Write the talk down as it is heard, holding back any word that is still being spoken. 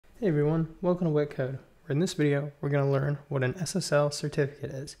Hey everyone, welcome to WittCode, where in this video we're going to learn what an SSL certificate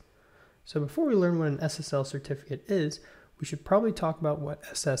is. So before we learn what an SSL certificate is, we should probably talk about what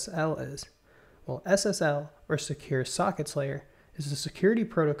SSL is. Well, SSL, or Secure Sockets Layer, is a security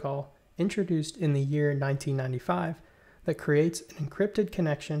protocol introduced in the year 1995 that creates an encrypted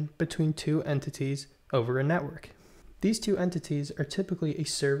connection between two entities over a network. These two entities are typically a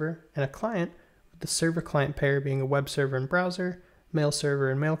server and a client, with the server-client pair being a web server and browser, mail server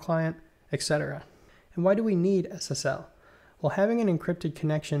and mail client, etc. And why do we need SSL? Well, having an encrypted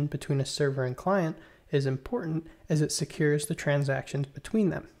connection between a server and client is important as it secures the transactions between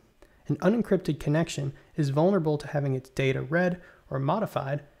them. An unencrypted connection is vulnerable to having its data read or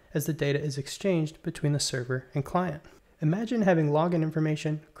modified as the data is exchanged between the server and client. Imagine having login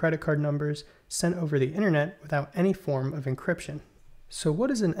information, credit card numbers sent over the internet without any form of encryption. So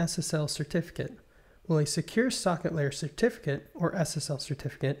what is an SSL certificate? Well, a Secure Socket Layer Certificate, or SSL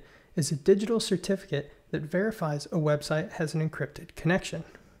Certificate, is a digital certificate that verifies a website has an encrypted connection.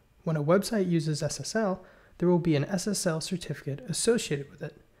 When a website uses SSL, there will be an SSL certificate associated with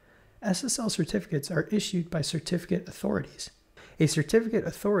it. SSL certificates are issued by certificate authorities. A certificate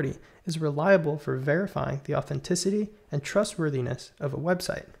authority is reliable for verifying the authenticity and trustworthiness of a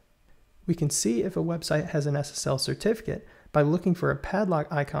website. We can see if a website has an SSL certificate by looking for a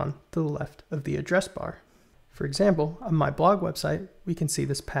padlock icon to the left of the address bar. For example, on my blog website, we can see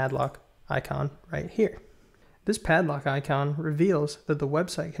this padlock icon right here. This padlock icon reveals that the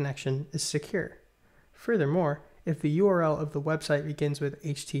website connection is secure. Furthermore, if the URL of the website begins with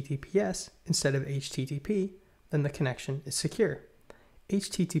HTTPS instead of HTTP, then the connection is secure.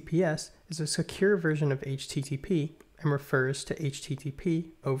 HTTPS is a secure version of HTTP and refers to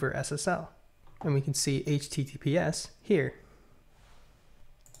HTTP over SSL. And we can see HTTPS here.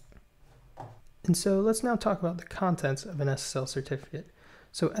 And so let's now talk about the contents of an SSL certificate.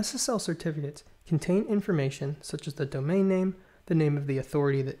 So SSL certificates contain information such as the domain name, the name of the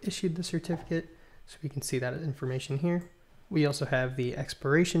authority that issued the certificate, so we can see that information here. We also have the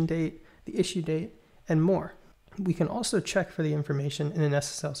expiration date, the issue date, and more. We can also check for the information in an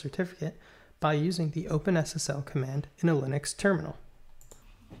SSL certificate by using the openssl command in a Linux terminal.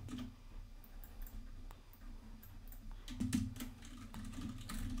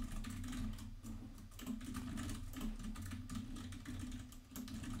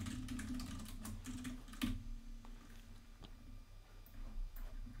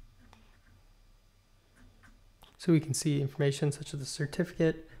 So we can see information such as the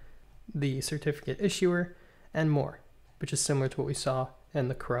certificate issuer, and more, which is similar to what we saw in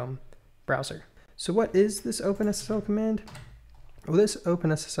the Chrome browser. So what is this openssl command? Well, this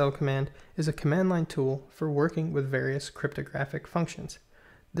openssl command is a command line tool for working with various cryptographic functions.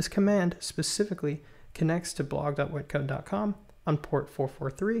 This command specifically connects to blog.wittcode.com on port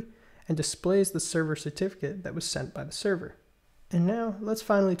 443 and displays the server certificate that was sent by the server. And now let's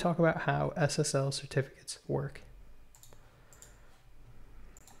finally talk about how SSL certificates work.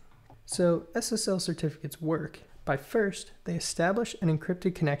 So SSL certificates work by first, they establish an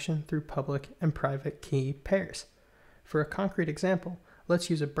encrypted connection through public and private key pairs. For a concrete example, let's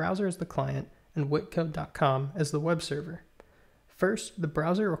use a browser as the client and wittcode.com as the web server. First, the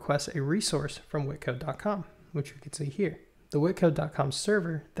browser requests a resource from wittcode.com, which we can see here. The wittcode.com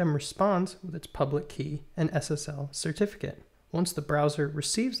server then responds with its public key and SSL certificate. Once the browser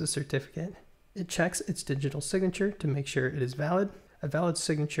receives the certificate, it checks its digital signature to make sure it is valid. A valid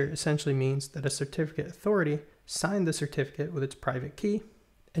signature essentially means that a certificate authority signed the certificate with its private key,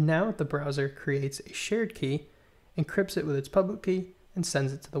 and now the browser creates a shared key, encrypts it with its public key, and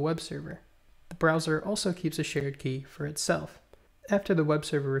sends it to the web server. The browser also keeps a shared key for itself. After the web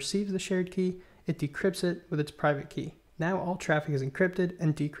server receives the shared key, it decrypts it with its private key. Now all traffic is encrypted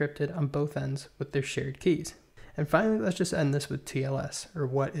and decrypted on both ends with their shared keys. And finally, let's just end this with TLS, or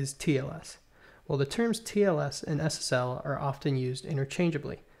what is TLS? Well, the terms TLS and SSL are often used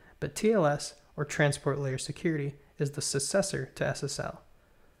interchangeably, but TLS, or Transport Layer Security, is the successor to SSL.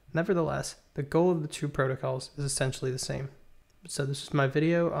 Nevertheless, the goal of the two protocols is essentially the same. So this is my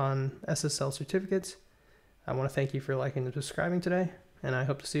video on SSL certificates. I want to thank you for liking and subscribing today, and I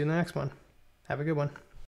hope to see you in the next one. Have a good one.